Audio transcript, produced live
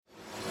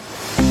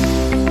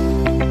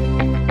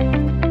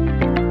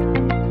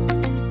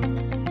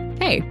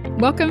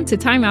Welcome to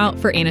Time Out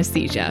for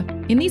Anesthesia.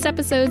 In these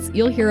episodes,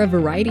 you'll hear a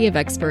variety of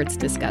experts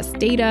discuss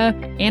data,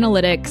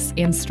 analytics,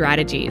 and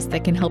strategies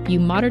that can help you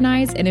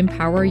modernize and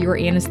empower your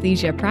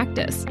anesthesia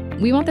practice.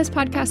 We want this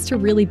podcast to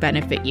really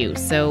benefit you,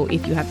 so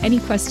if you have any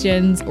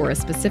questions or a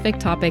specific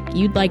topic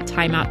you'd like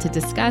Time Out to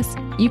discuss,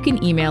 you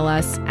can email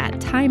us at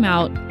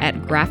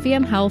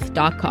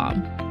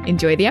timeout@graphiumhealth.com.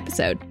 Enjoy the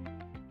episode.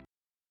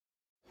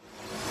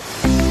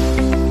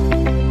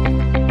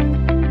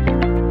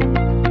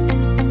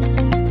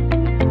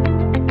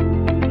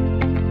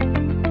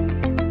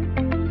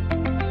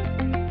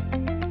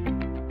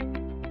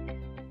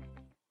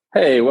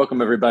 Hey,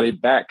 welcome everybody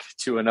back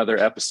to another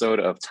episode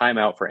of Time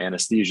Out for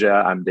Anesthesia.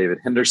 I'm David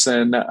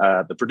Henderson,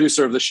 the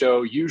producer of the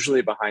show,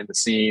 usually behind the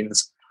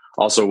scenes.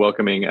 Also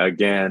welcoming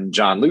again,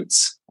 John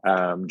Lutz.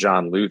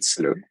 John Lutz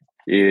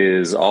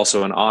is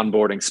also an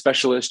onboarding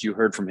specialist. You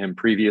heard from him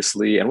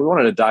previously, and we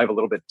wanted to dive a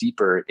little bit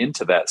deeper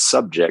into that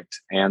subject.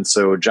 And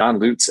so John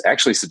Lutz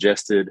actually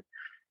suggested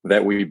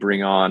that we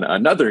bring on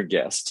another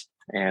guest,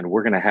 and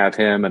we're going to have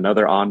him,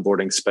 another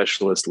onboarding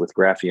specialist with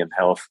Graphium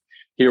Health,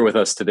 here with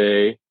us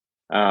today.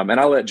 And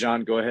I'll let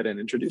John go ahead and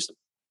introduce him.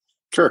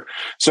 Sure.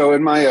 So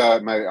in my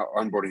my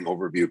onboarding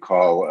overview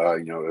call,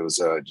 it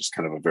was just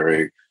kind of a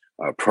very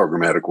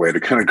programmatic way to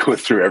kind of go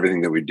through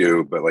everything that we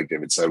do. But like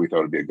David said, we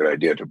thought it'd be a good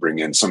idea to bring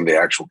in some of the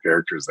actual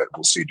characters that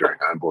we'll see during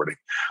onboarding.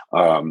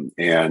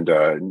 And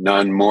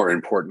none more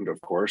important,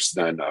 of course,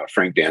 than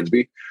Frank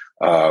Dansby.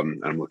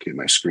 I'm looking at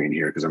my screen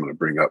here because I'm going to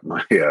bring up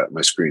my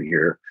my screen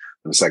here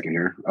in a second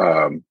here.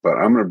 But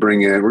we're going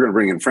to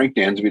bring in Frank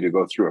Dansby to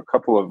go through a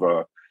couple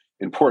of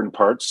important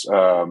parts.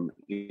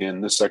 In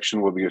this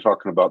section, we'll be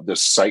talking about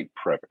this site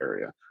prep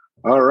area.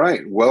 All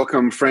right.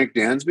 Welcome, Frank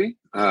Dansby.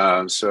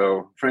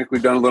 So Frank,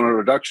 we've done a little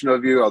introduction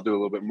of you. I'll do a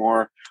little bit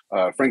more.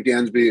 Frank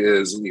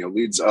Dansby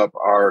leads up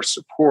our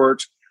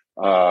support.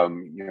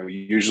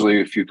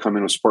 Usually if you come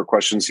in with support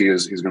questions,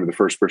 he's going to be the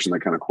first person that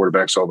kind of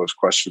quarterbacks all those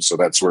questions. So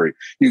that's where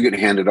you get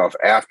handed off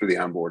after the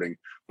onboarding.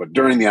 But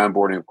during the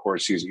onboarding, of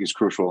course, he's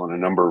crucial in a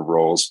number of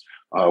roles.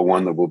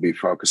 One that we'll be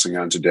focusing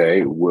on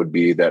today would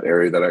be that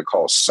area that I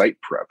call site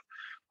prep,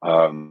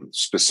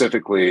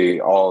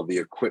 specifically all the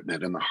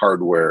equipment and the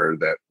hardware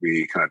that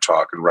we kind of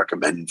talk and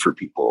recommend for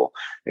people,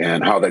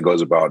 and how that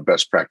goes about,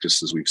 best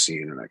practices we've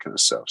seen, and that kind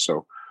of stuff.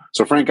 So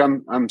Frank,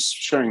 I'm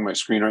sharing my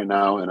screen right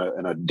now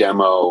in a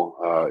demo,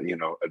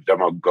 a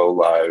demo go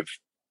live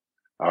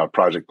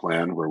project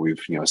plan where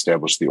we've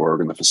established the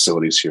org and the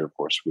facilities here. Of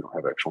course, we don't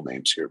have actual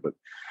names here, but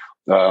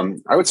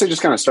I would say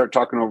just kind of start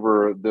talking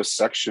over this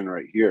section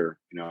right here.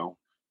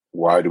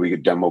 Why do we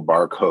get demo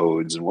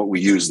barcodes and what we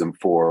use them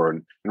for,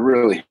 and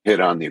really hit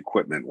on the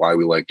equipment, why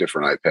we like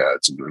different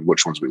iPads and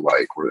which ones we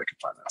like, where they can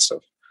find that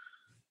stuff.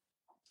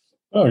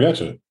 Oh,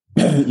 gotcha.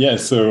 Yeah.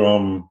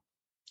 So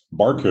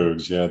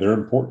barcodes, they're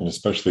important,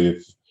 especially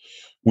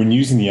when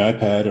using the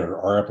iPad or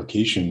our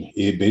application,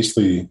 it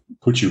basically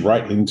puts you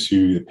right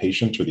into the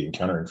patient or the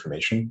encounter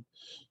information.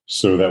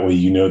 So that way,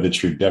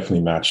 that you're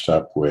definitely matched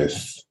up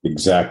with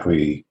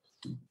exactly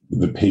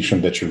the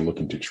patient that you're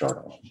looking to chart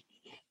on.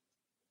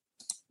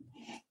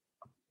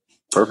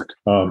 Perfect.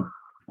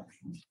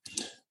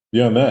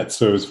 Beyond that,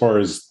 so as far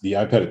as the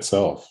iPad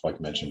itself, like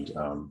mentioned,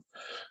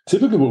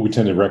 typically what we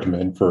tend to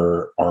recommend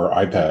for our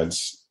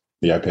iPads,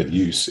 the iPad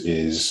use,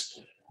 is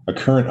a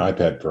current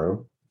iPad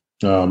Pro.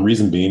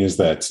 Reason being is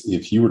that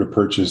if you were to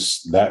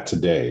purchase that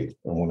today,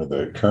 one of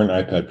the current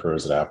iPad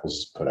Pros that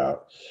Apple's put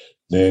out,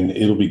 then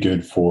it'll be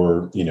good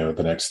for,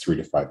 the next 3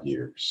 to 5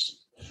 years.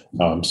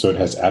 So it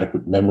has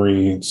adequate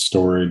memory,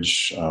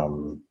 storage,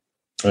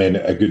 and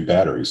a good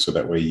battery. So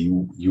that way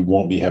you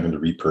won't be having to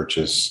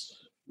repurchase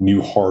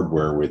new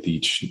hardware with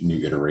each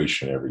new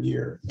iteration every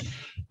year.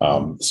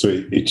 So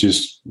it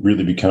just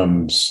really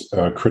becomes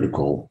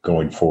critical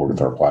going forward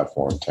with our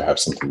platform to have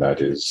something that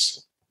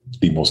is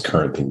the most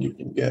current thing you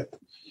can get.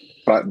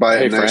 Buy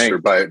it nice or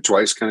buy it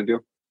twice kind of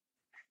deal.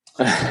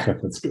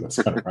 That's good.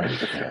 That's kind of right.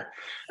 Yeah.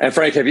 And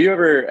Frank,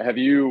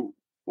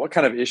 what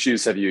kind of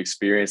issues have you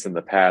experienced in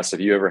the past? Have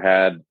you ever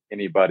had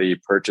anybody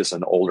purchase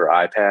an older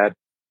iPad?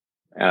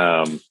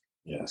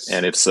 Yes.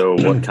 And if so,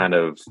 what kind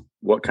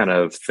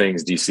of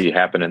things do you see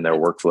happen in their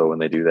workflow when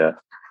they do that?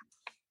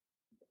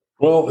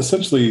 Well,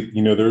 essentially,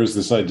 there is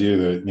this idea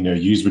that,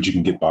 use what you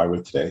can get by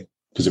with today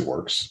because it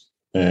works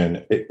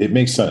and it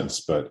makes sense.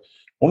 But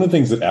one of the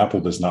things that Apple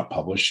does not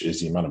publish is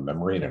the amount of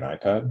memory in an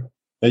iPad.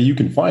 Now you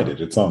can find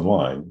it. It's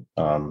online.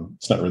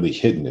 It's not really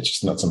hidden. It's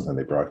just not something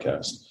they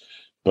broadcast.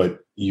 But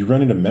you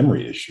run into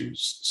memory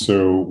issues.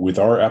 So with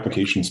our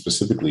application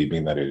specifically,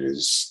 being that it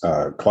is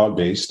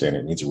cloud-based and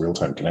it needs a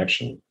real-time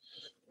connection,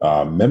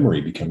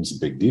 memory becomes a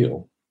big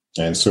deal.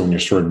 And so when you're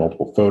storing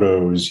multiple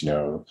photos,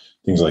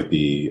 things like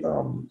the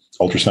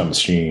ultrasound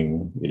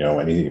machine,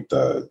 any of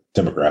the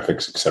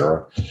demographics, et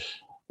cetera,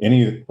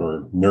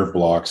 or nerve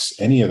blocks,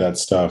 any of that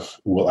stuff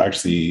will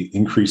actually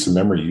increase the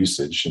memory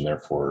usage, and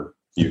therefore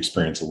you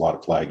experience a lot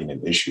of lagging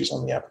and issues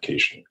on the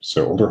application.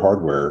 So older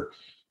hardware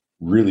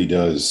really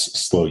does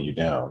slow you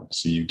down.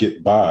 So you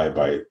get by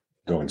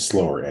going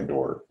slower and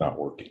or not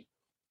working.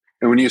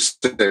 And when you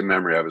say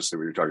memory, obviously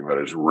what you're talking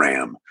about is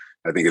RAM.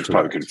 I think it's Correct.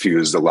 probably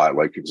confused a lot.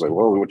 Like people say,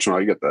 well, which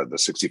one? You get the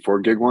 64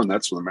 gig one?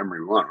 That's the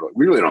memory we want.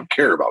 We really don't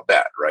care about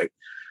that, right?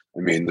 I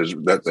mean,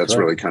 that's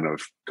really kind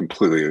of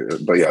completely,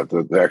 but yeah,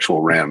 the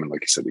actual RAM, and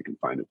like you said, you can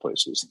find it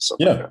places and stuff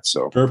like that.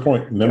 So fair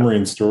point. Memory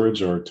and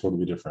storage are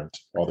totally different,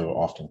 although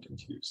often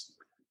confused.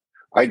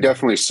 I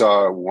definitely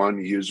saw one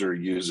user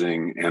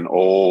using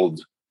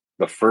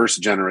the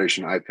first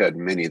generation iPad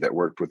mini that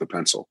worked with a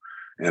pencil.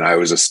 And I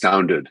was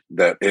astounded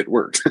that it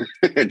worked.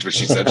 And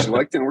she said she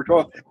liked it and worked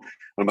well.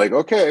 I'm like,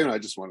 okay. And I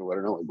just wanted to let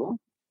her know, like, well,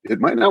 it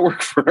might not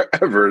work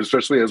forever,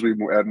 especially as we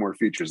add more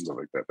features and stuff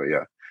like that. But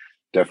yeah,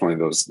 definitely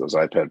those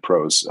iPad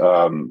Pros.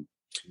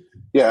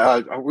 We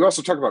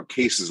also talk about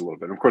cases a little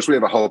bit. And of course, we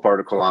have a help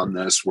article on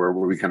this where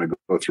we kind of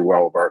go through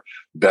all of our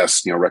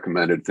best,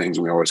 recommended things.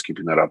 And we're always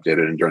keeping that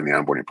updated. And during the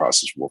onboarding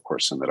process, we'll of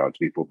course send that out to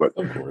people. But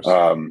of course,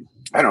 I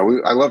don't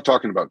know. I love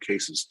talking about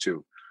cases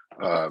too.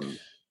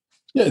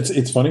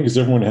 It's funny because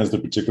everyone has the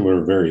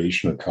particular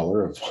variation or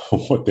color of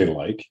what they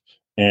like.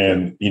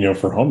 And,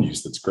 for home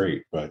use, that's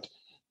great. But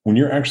when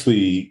you're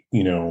actually,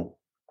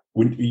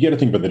 when you got to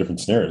think about the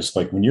different scenarios,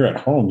 like when you're at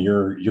home,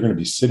 you're going to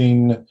be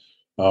sitting,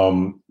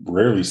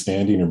 rarely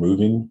standing or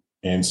moving.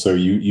 And so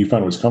you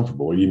find what's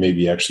comfortable, or you may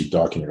be actually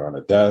docking it on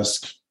a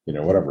desk,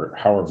 whatever.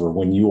 However,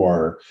 when you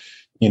are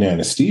in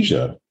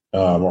anesthesia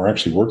or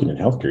actually working in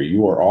healthcare,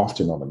 you are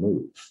often on the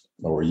move,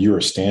 or you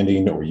are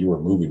standing, or you are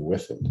moving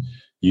with it.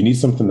 You need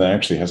something that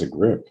actually has a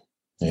grip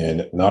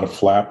and not a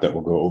flap that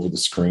will go over the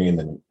screen,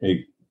 then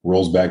it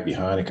rolls back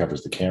behind and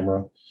covers the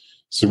camera.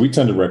 So we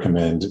tend to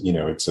recommend,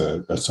 it's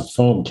a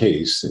foam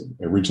case. It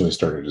originally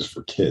started just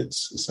for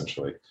kids,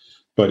 essentially,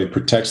 but it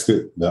protects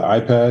the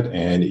iPad,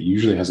 and it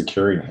usually has a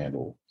carrying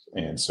handle,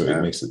 and so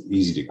it makes it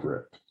easy to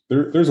grip.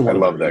 There's a lot. I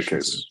love that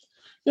case.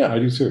 Yeah, I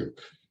do too.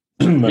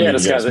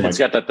 It's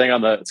got that thing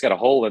it's got a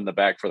hole in the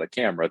back for the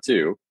camera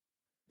too.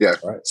 Yeah,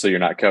 right. So you're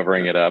not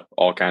covering it up.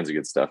 All kinds of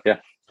good stuff. Yeah,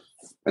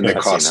 and they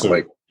cost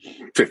like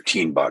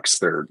 $15.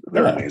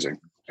 They're amazing.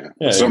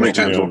 Yeah, so many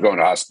times we'll go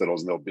into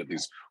hospitals and they'll get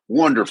these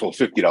wonderful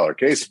 $50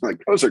 cases. I'm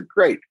like, those are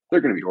great.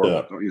 They're going to be horrible.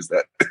 Yeah. Don't use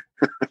that.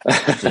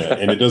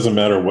 And it doesn't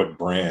matter what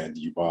brand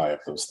you buy of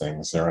those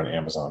things. They're on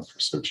Amazon for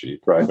so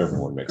cheap. Right.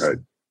 Everyone makes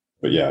them.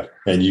 But yeah,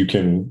 and you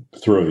can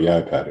throw the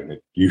iPad in.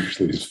 It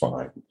usually is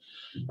fine.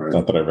 Right.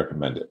 Not that I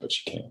recommend it, but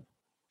you can.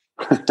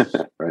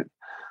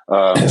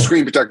 Right.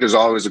 Screen protector is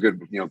always a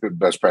good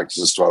best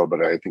practice as well,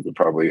 but I think we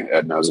probably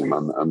ad nauseum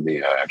on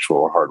the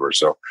actual hardware.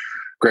 So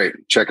great.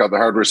 Check out the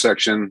hardware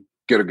section.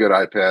 Get a good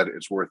iPad.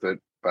 It's worth it.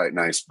 Buy it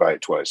nice. Buy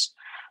it twice.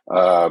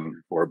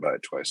 Or buy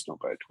it twice. Don't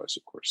buy it twice,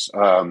 of course.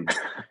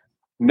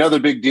 Another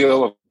big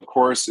deal, of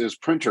course, is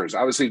printers.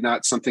 Obviously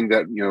not something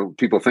that,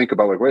 people think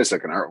about like, wait a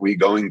second, aren't we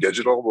going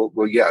digital?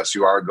 Well, yes,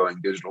 you are going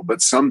digital,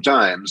 but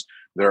sometimes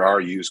there are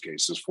use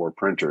cases for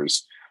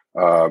printers.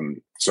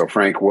 So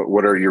Frank,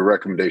 what are your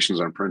recommendations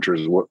on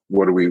printers? What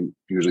do we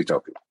usually tell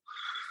people?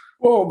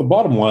 Well, the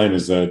bottom line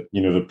is that,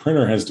 the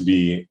printer has to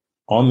be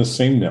on the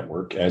same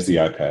network as the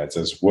iPads,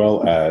 as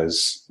well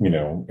as,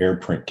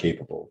 AirPrint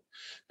capable,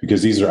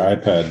 because these are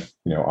iPad,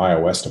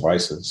 iOS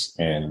devices,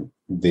 and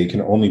they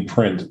can only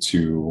print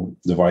to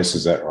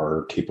devices that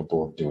are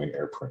capable of doing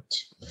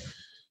AirPrint.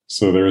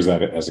 So there is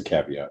that as a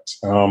caveat.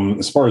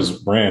 As far as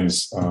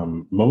brands,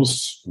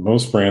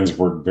 most brands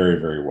work very,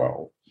 very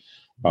well.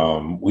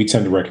 We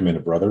tend to recommend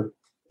a Brother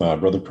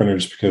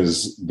printers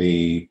because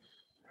they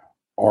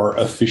are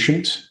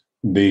efficient.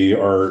 They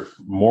are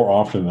more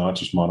often than not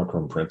just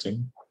monochrome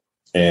printing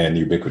and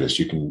ubiquitous.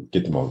 You can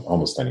get them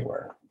almost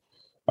anywhere.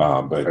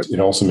 But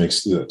it also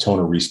makes the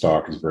toner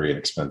restock is very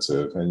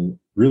inexpensive. And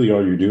really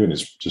all you're doing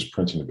is just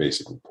printing a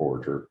basic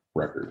report or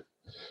record.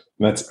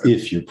 And that's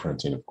if you're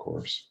printing, of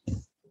course.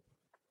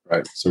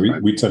 Right. So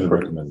we tend to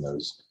recommend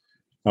those.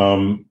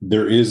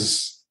 There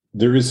is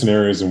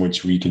scenarios in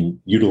which we can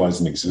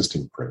utilize an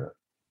existing printer,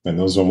 and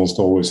those almost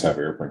always have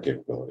AirPrint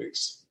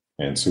capabilities.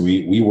 And so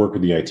we work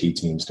with the IT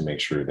teams to make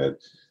sure that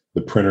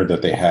the printer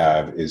that they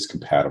have is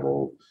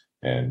compatible,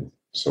 and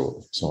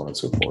so on and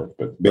so forth.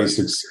 But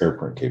basics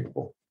AirPrint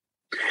capable.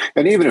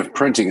 And even if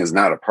printing is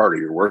not a part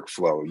of your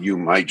workflow, you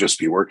might just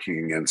be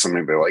working and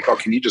somebody be like, oh,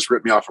 can you just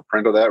rip me off a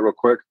print of that real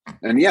quick?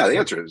 And yeah, the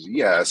answer is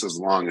yes, as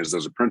long as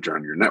there's a printer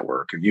on your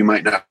network. And you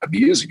might not be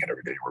using it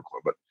every day in your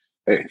workflow, but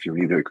hey, if you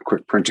need a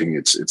quick printing,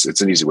 it's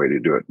an easy way to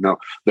do it. Now,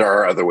 there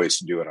are other ways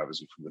to do it,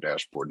 obviously, from the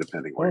dashboard,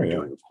 depending what you're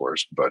doing, of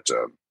course. But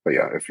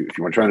yeah, if you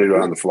want trying to do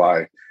it on the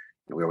fly,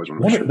 we always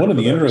want to make sure. One of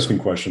the interesting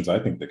questions I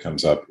think that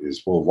comes up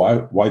is, well,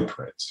 why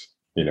print?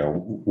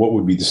 What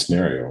would be the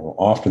scenario? Well,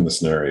 often the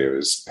scenario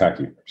is pack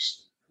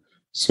users.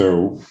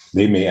 So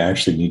they may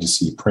actually need to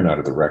see print out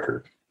of the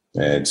record.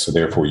 And so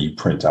therefore you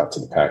print out to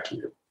the pack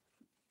user.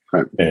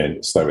 Right.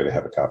 And so that way they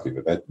have a copy.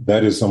 But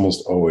that is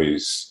almost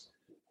always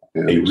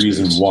a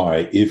reason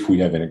why, if we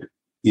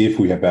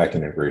have back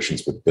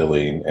integrations with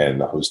billing and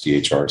the host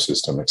EHR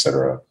system, et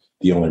cetera,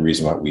 the only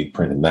reason why we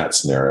print in that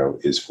scenario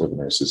is for the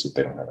nurses if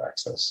they don't have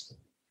access.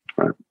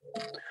 Right.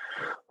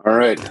 All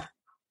right.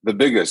 The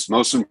biggest,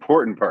 most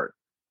important part,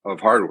 of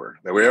hardware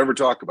that we ever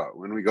talk about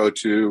when we go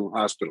to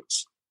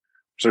hospitals,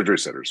 surgery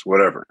centers,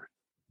 whatever.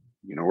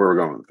 You know where we're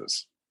going with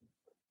this.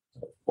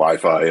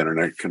 Wi-Fi,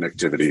 internet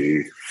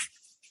connectivity.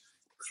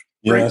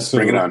 Bring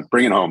it on.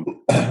 Bring it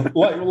home.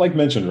 like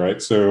mentioned,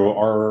 right? So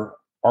our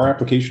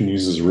application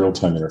uses a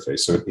real-time interface,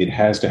 so it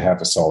has to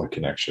have a solid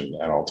connection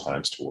at all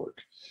times to work.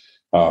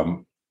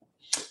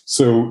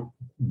 So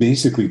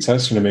basically,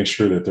 testing to make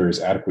sure that there is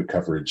adequate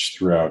coverage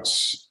throughout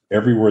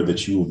everywhere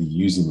that you will be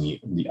using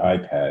the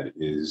iPad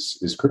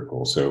is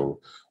critical. So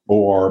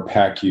OR,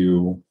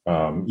 PACU,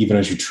 even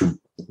as you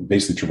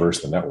basically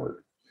traverse the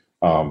network.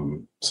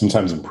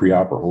 Sometimes in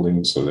pre-op or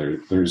holding, so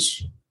there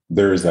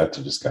is that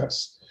to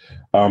discuss.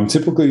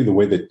 Typically, the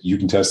way that you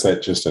can test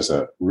that just as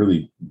a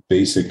really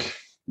basic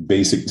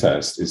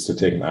test is to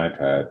take an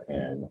iPad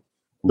and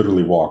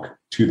literally walk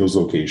to those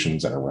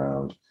locations and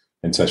around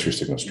and test your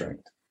signal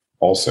strength.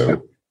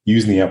 Also,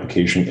 using the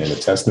application in a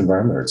test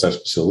environment or a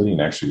test facility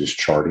and actually just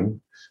charting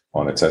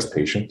on a test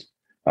patient,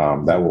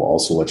 that will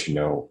also let you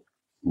know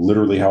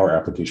literally how our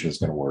application is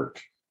going to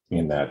work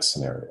in that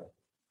scenario.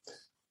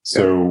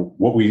 So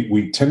what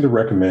we tend to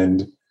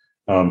recommend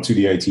to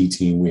the IT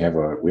team, we have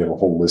a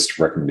whole list of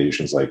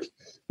recommendations, like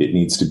it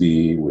needs to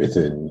be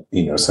within,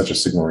 such a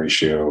signal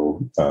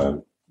ratio,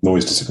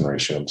 noise to signal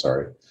ratio, I'm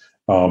sorry,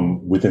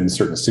 within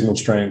certain signal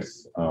strength,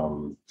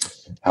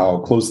 how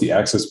close the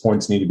access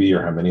points need to be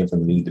or how many of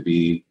them need to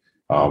be,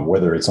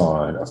 whether it's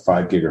on a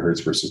 5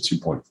 gigahertz versus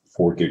 2.4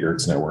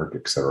 gigahertz network,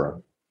 et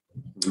cetera.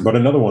 But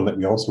another one that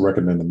we also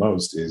recommend the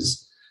most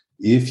is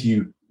if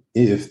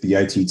the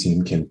IT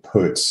team can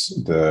put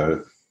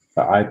the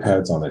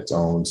iPads on its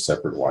own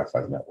separate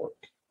Wi-Fi network.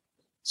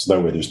 So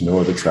that way there's no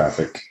other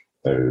traffic.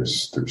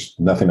 There's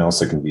nothing else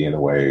that can be in the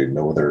way,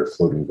 no other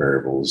floating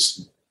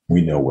variables.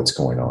 We know what's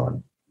going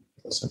on,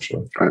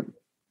 essentially. Right.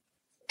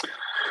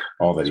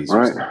 All that easy.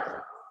 Right.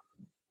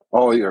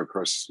 All of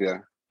course, yeah.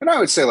 And I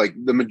would say like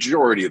the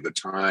majority of the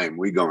time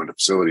we go into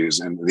facilities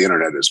and the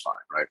internet is fine,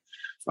 right?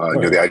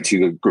 The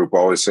IT group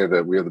always say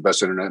that we have the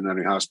best internet in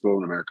any hospital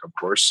in America, of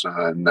course.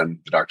 And then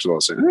the doctors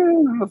will say, I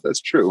don't know if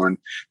that's true. And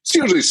it's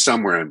usually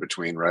somewhere in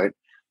between, right?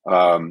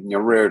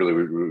 Rarely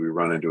we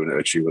run into an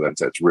issue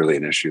that's really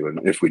an issue.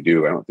 And if we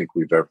do, I don't think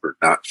we've ever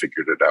not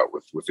figured it out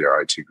with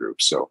our IT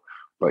group. So,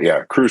 but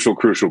yeah, crucial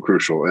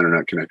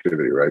internet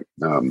connectivity, right?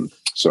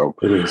 So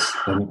it is.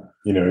 And,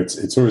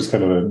 it's always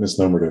kind of a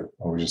misnomer to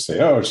always just say,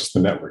 oh, it's just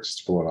the network, just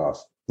to pull it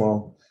off.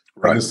 Well,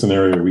 in this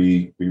scenario,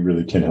 we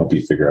really can help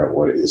you figure out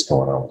what is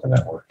going on with the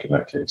network in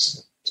that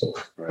case. So,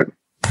 right.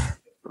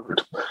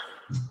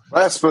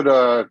 Last,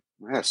 but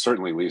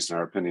certainly least in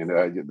our opinion,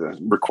 the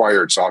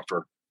required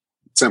software.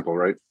 Simple,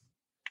 right?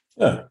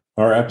 Yeah,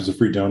 our app is a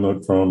free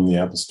download from the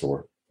App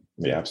Store.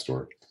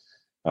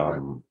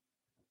 Right.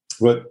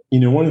 But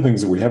one of the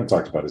things that we haven't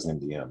talked about is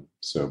MDM,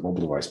 so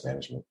mobile device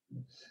management.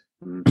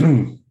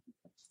 Mm-hmm.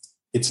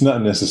 It's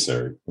not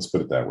necessary. Let's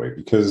put it that way,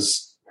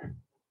 because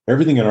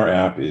everything in our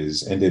app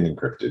is end-to-end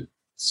encrypted.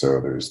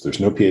 So there's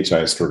no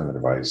PHI stored in the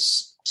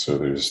device. So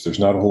there's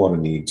not a whole lot of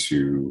need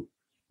to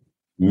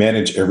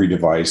manage every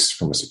device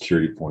from a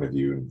security point of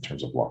view in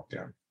terms of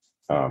lockdown.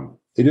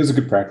 It is a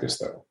good practice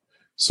though.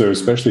 So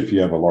especially if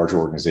you have a large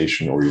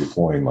organization or you're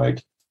deploying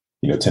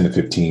 10 to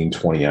 15,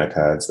 20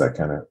 iPads, that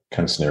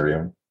kind of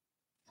scenario,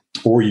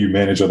 or you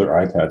manage other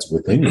iPads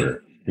within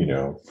your,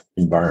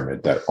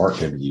 environment that aren't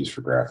going to be used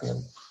for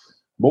graphing.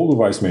 Mobile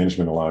device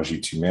management allows you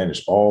to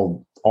manage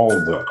all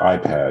of the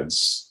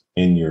iPads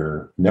in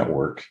your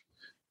network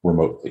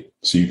remotely.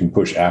 So you can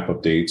push app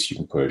updates, you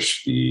can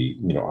push the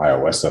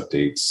iOS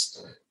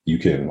updates, you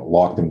can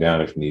lock them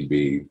down if need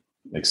be,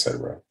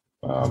 etc.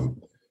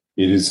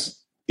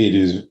 It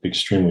is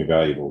extremely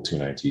valuable to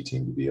an IT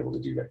team to be able to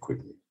do that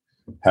quickly.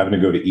 Having to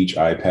go to each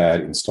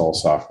iPad, install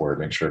software,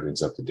 make sure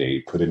everything's up to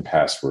date, put in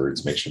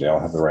passwords, make sure they all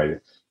have the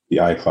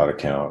iCloud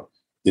account.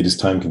 It is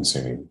time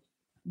consuming.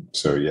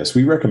 So yes,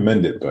 we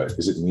recommend it, but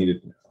is it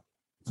needed?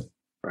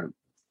 Right.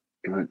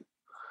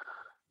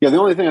 Yeah, the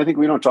only thing I think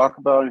we don't talk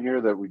about in here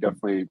that we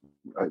definitely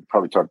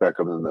probably talk back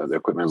up in the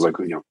equipment is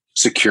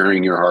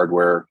securing your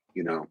hardware,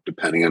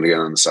 depending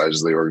on the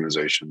size of the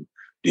organization.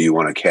 Do you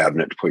want a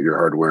cabinet to put your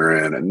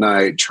hardware in at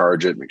night,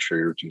 charge it, make sure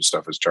your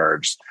stuff is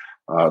charged?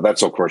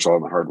 That's of course all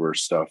the hardware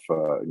stuff,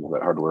 that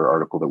hardware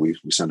article that we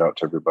send out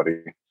to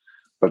everybody.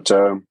 But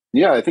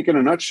I think in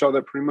a nutshell,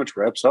 that pretty much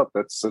wraps up.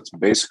 That's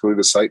basically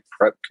the site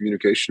prep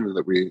communication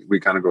that we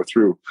kind of go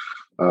through.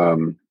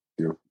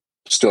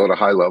 Still at a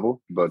high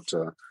level, but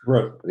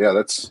right. Yeah,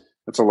 that's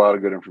a lot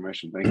of good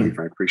information. Thank you,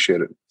 Frank. Appreciate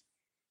it.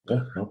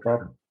 Yeah, no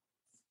problem.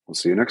 We'll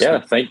see you next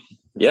time. Thank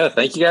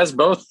you guys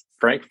both.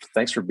 Frank,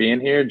 thanks for being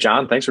here.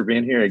 John, thanks for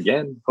being here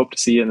again. Hope to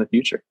see you in the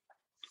future.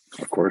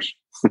 Of course.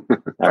 All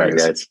right,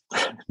 guys.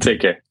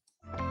 Take care.